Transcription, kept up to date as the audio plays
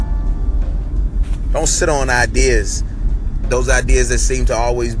Don't sit on ideas. Those ideas that seem to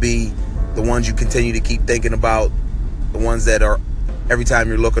always be the ones you continue to keep thinking about, the ones that are every time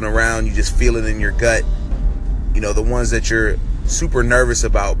you're looking around, you just feel it in your gut. The ones that you're super nervous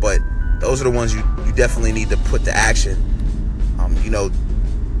about, but those are the ones you definitely need to put to action.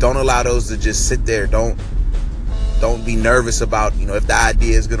 Don't allow those to just sit there. Don't be nervous about, if the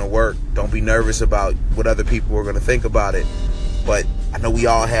idea is going to work. Don't be nervous about what other people are going to think about it. But I know we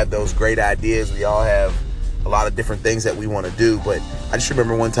all have those great ideas. We all have a lot of different things that we want to do. But I just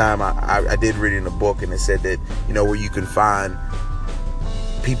remember one time I did read in a book, and it said that, where you can find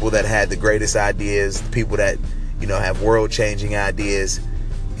people that had the greatest ideas, the people that, have world-changing ideas.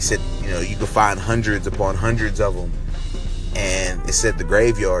 He said, you can find hundreds upon hundreds of them. And it said the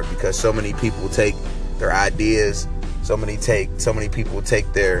graveyard, because so many people take their ideas, so many people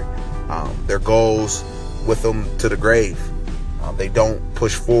take their goals with them to the grave. They don't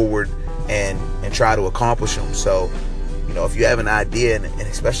push forward and try to accomplish them. So, if you have an idea, and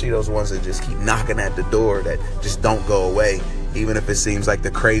especially those ones that just keep knocking at the door, that just don't go away, even if it seems like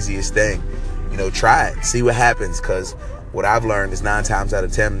the craziest thing, try it, see what happens. Because what I've learned is 9 times out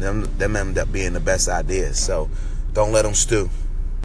of 10, them end up being the best ideas. So don't let them stew.